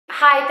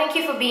Hi, thank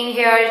you for being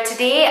here.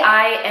 Today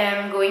I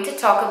am going to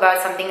talk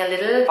about something a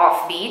little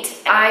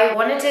offbeat. I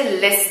wanted to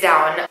list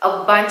down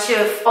a bunch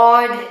of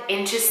odd,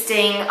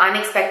 interesting,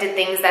 unexpected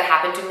things that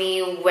happened to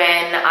me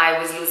when I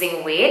was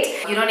losing weight.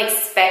 You don't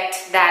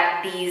expect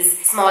that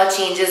these small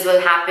changes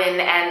will happen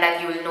and that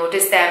you will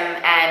notice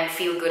them and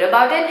feel good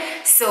about it.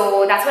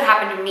 So that's what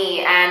happened to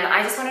me, and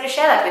I just wanted to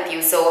share that with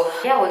you. So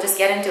yeah, we'll just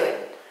get into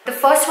it. The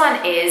first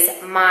one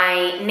is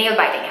my nail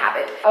biting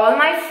habit. All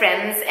my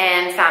friends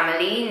and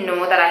family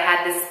know that I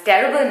had this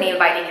terrible nail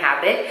biting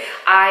habit.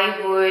 I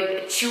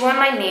would chew on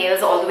my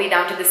nails all the way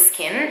down to the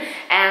skin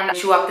and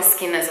chew up the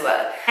skin as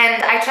well.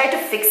 And I tried to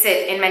fix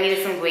it in many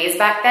different ways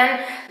back then.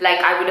 Like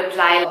I would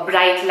apply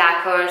bright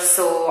lacquer,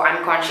 so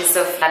I'm conscious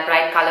of that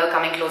bright color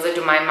coming closer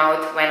to my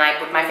mouth when I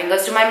put my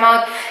fingers to my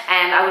mouth.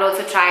 And I would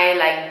also try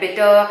like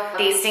bitter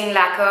tasting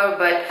lacquer,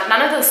 but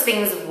none of those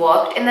things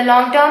worked in the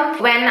long term.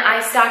 When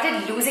I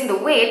started losing the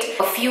weight,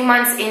 a few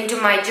months into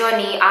my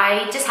journey,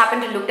 I just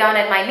happened to look down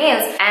at my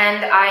nails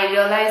and I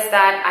realized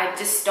that I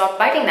just stopped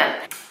biting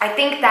them. I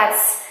think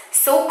that's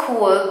so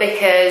cool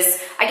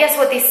because I guess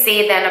what they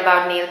say then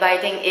about nail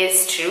biting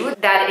is true,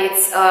 that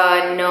it's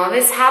a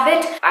nervous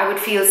habit. I would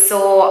feel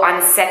so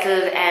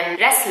unsettled and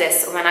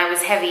restless when I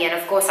was heavy, and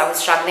of course I was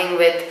struggling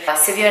with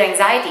severe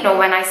anxiety. You know,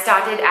 when I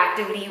started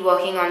actively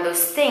working on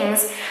those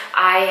things,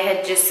 I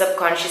had just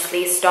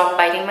subconsciously stopped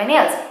biting my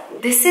nails.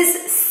 This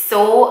is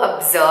so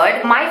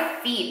absurd. My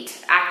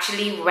feet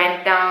actually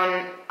went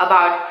down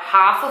about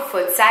half a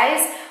foot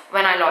size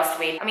when I lost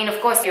weight. I mean,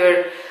 of course,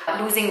 you're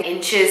losing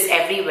inches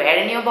everywhere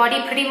in your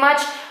body pretty much,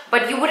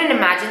 but you wouldn't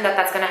imagine that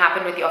that's gonna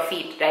happen with your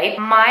feet, right?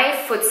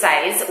 My foot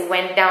size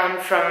went down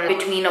from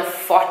between a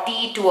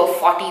 40 to a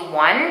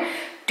 41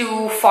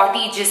 to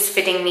 40 just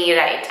fitting me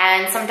right.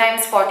 And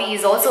sometimes 40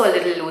 is also a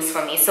little loose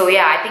for me. So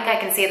yeah, I think I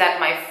can say that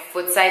my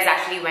foot size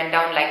actually went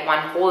down like one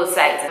whole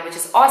size, which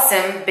is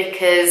awesome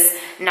because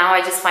now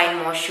I just find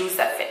more shoes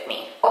that fit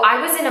me.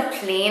 I was in a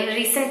plane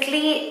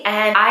recently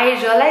and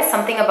I realized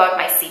something about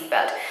my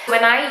seatbelt.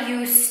 When I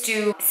used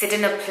to sit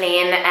in a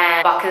plane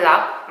and buckle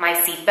up my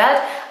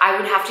seatbelt, I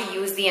would have to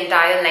use the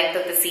entire length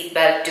of the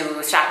seatbelt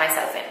to strap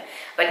myself in.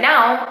 But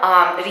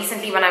now,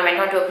 recently when I went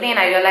onto a plane,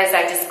 I realized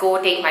I just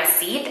go take my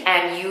seat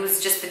and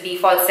use just the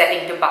default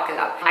setting to buckle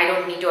up. I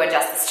don't need to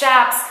adjust the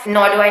straps,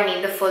 nor do I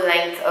need the full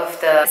length of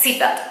the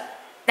seatbelt.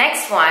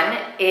 Next one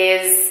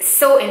is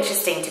so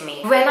interesting to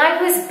me. When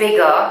I was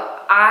bigger,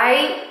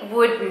 I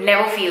would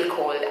never feel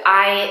cold.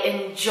 I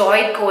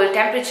enjoyed cold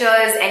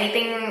temperatures.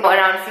 Anything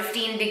around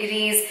 15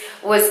 degrees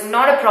was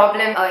not a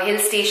problem. A hill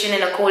station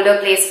in a colder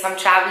place if I'm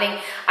traveling,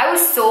 I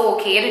was so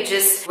okay to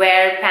just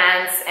wear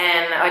pants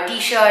and a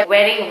t-shirt.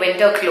 Wearing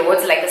winter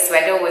clothes like a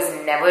sweater was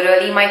never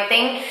really my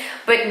thing.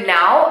 But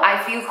now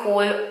I feel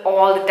cold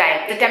all the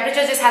time. The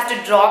temperature just has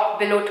to drop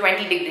below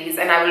 20 degrees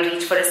and I will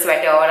reach for a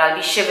sweater, or I'll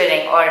be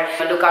shivering, or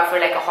look out for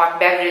like a hot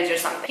beverage or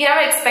something. You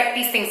never expect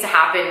these things to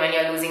happen when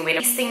you're losing weight.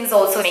 These things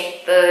also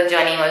make the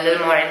journey a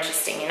little more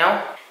interesting, you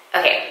know?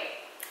 Okay.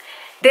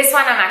 This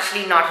one I'm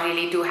actually not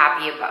really too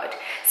happy about.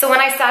 So when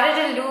I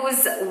started to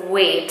lose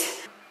weight,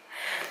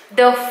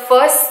 the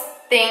first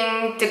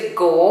thing to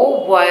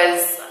go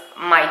was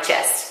my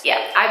chest. Yeah,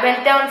 I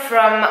went down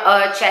from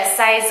a chest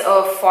size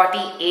of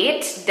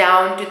 48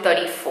 down to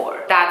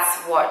 34. That's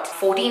what,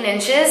 14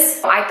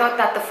 inches? I thought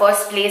that the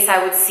first place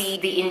I would see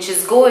the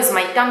inches go is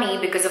my tummy,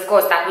 because of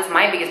course that was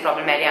my biggest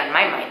problem area in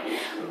my mind.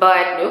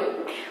 But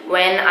nope,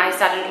 when I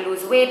started to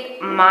lose weight,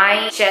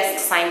 my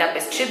chest signed up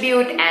as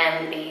tribute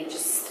and they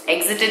just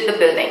exited the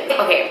building.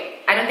 Okay.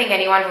 I don't think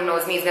anyone who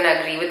knows me is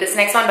gonna agree with this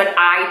next one, but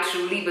I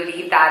truly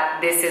believe that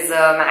this is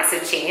a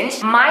massive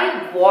change. My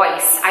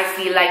voice, I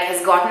feel like,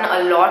 has gotten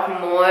a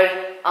lot more,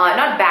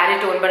 not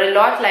baritone, but a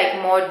lot like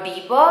more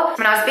deeper.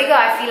 When I was bigger,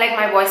 I feel like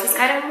my voice was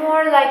kind of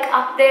more like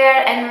up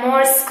there and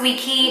more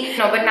squeaky.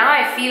 No, but now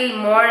I feel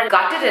more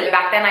guttural.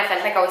 Back then I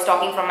felt like I was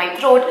talking from my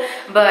throat,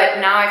 but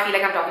now I feel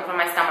like I'm talking from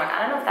my stomach.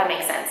 I don't know if that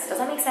makes sense. Does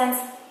that make sense?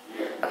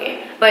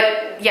 Okay,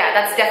 but yeah,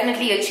 that's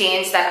definitely a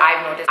change that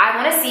I've noticed. I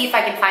want to see if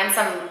I can find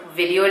some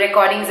video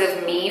recordings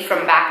of me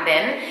from back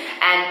then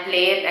and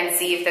play it and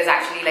see if there's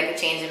actually like a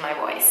change in my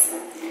voice.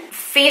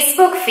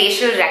 Facebook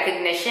facial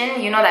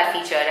recognition, you know that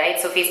feature, right?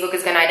 So Facebook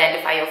is going to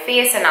identify your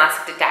face and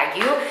ask to tag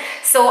you.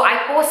 So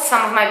I post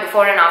some of my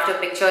before and after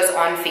pictures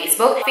on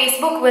Facebook.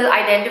 Facebook will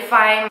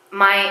identify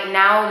my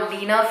now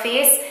leaner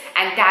face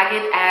and tag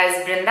it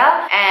as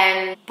Brinda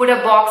and put a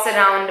box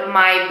around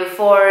my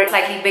before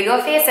slightly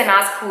bigger face and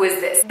ask, who is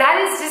this? That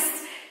is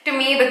just, to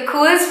me, the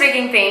coolest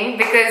freaking thing,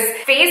 because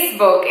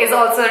Facebook is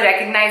also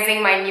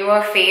recognizing my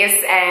newer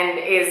face and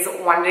is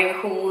wondering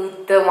who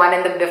the one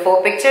in the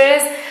before picture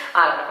is.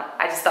 I don't know.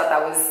 I just thought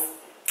that was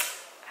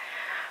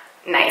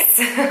nice.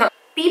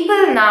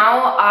 People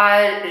now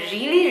are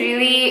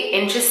really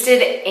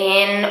interested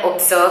in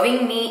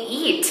observing me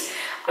eat.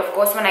 Of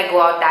course, when I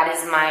go out, that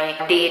is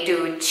my day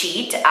to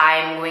cheat.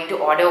 I'm going to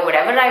order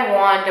whatever I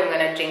want, I'm going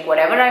to drink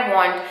whatever I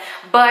want,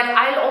 but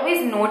I'll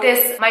always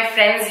notice my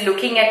friends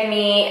looking at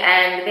me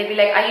and they'll be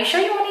like, are you sure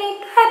you want to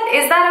eat that?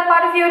 Is that a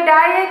part of your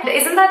diet?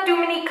 Isn't that too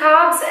many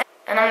carbs?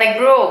 And I'm like,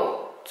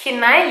 bro,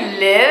 Can I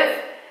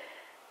live?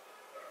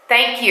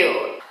 Thank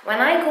you. When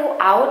I go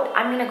out,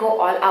 I'm gonna go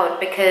all out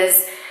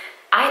because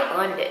I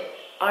earned it,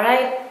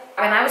 alright?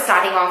 When I was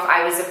starting off,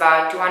 I was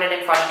about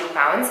 242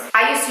 pounds.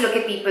 I used to look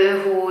at people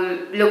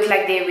who looked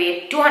like they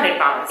weighed 200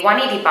 pounds,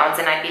 180 pounds,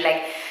 and I'd be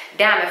like,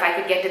 damn, if I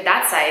could get to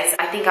that size,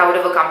 I think I would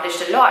have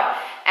accomplished a lot.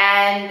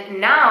 And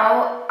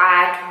now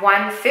at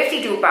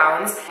 152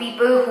 pounds,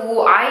 people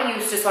who I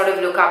used to sort of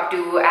look up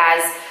to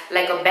as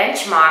like a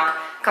benchmark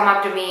come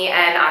up to me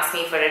and ask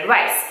me for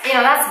advice. You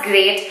know, that's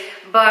great,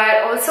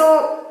 but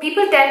also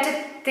people tend to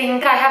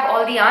think I have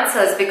all the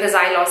answers because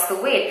I lost the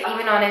weight.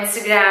 Even on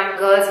Instagram,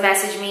 girls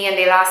message me and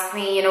they'll ask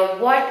me, you know,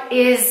 what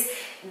is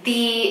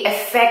the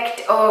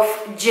effect of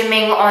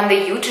gymming on the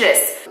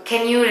uterus?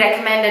 Can you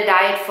recommend a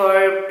diet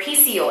for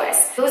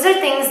PCOS? Those are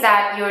things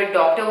that your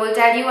doctor will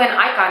tell you and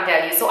I can't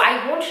tell you. So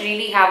I won't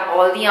really have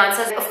all the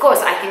answers. Of course,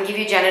 I can give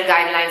you general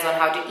guidelines on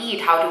how to eat,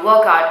 how to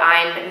work out.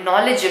 I'm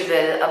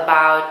knowledgeable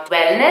about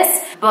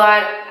wellness,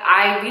 but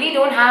I really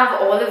don't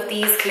have all of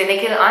these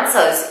clinical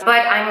answers.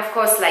 But I'm of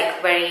course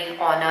like very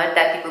honored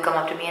that people come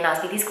up to me and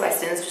ask me these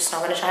questions. Just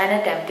not going to try and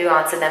attempt to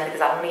answer them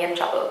because I don't want to get in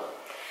trouble.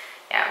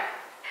 Yeah.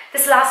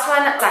 This last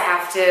one, I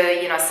have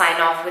to, you know, sign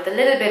off with a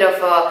little bit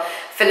of a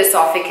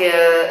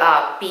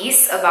philosophical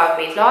piece about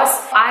weight loss.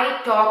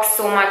 I talk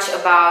so much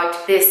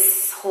about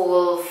this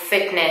whole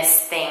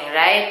fitness thing,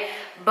 right?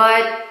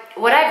 But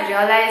what I've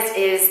realized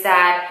is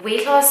that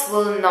weight loss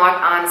will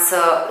not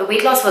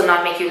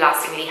make you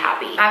lastingly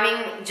happy.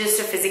 Having just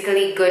a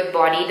physically good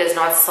body does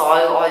not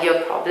solve all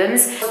your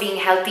problems. Being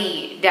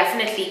healthy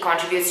definitely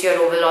contributes to your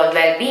overall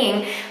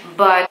well-being,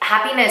 but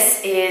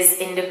happiness is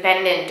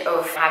independent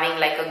of having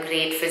like a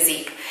great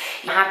physique.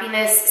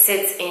 Happiness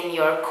sits in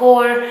your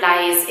core,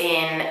 lies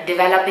in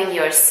developing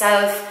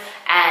yourself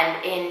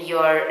and in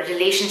your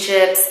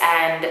relationships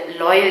and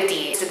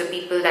loyalty to the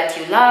people that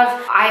you love.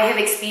 I have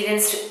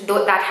experienced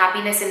that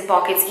happiness in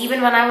pockets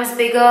even when I was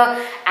bigger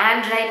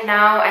and right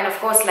now, and of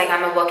course like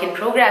I'm a work in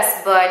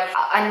progress, but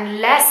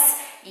unless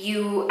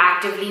you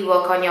actively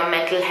work on your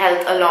mental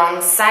health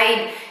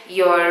alongside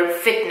your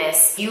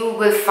fitness, you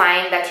will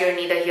find that you're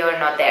neither here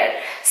nor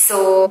there.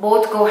 So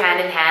both go hand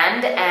in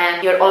hand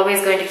and you're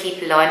always going to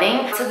keep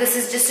learning. So this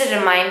is just a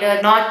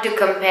reminder not to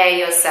compare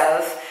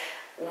yourself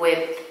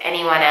with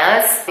anyone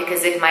else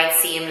because it might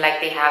seem like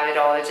they have it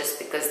all just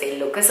because they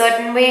look a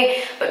certain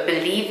way, but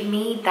believe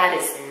me, that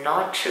is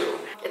not true.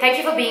 Thank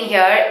you for being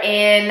here.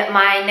 In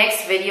my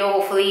next video,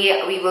 hopefully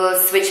we will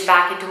switch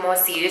back into more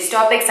serious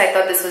topics. I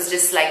thought this was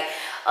just like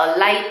a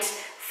light,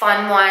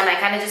 fun one. I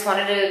kind of just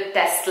wanted to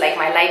test like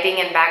my lighting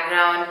and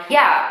background.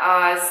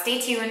 Yeah, stay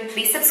tuned.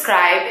 Please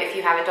subscribe if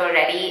you haven't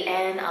already,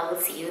 and I will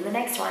see you in the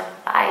next one.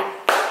 Bye.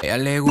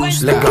 Ella le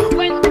gusta,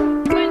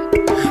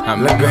 a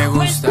mí me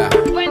gusta,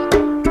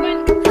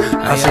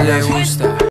 a ella le gusta.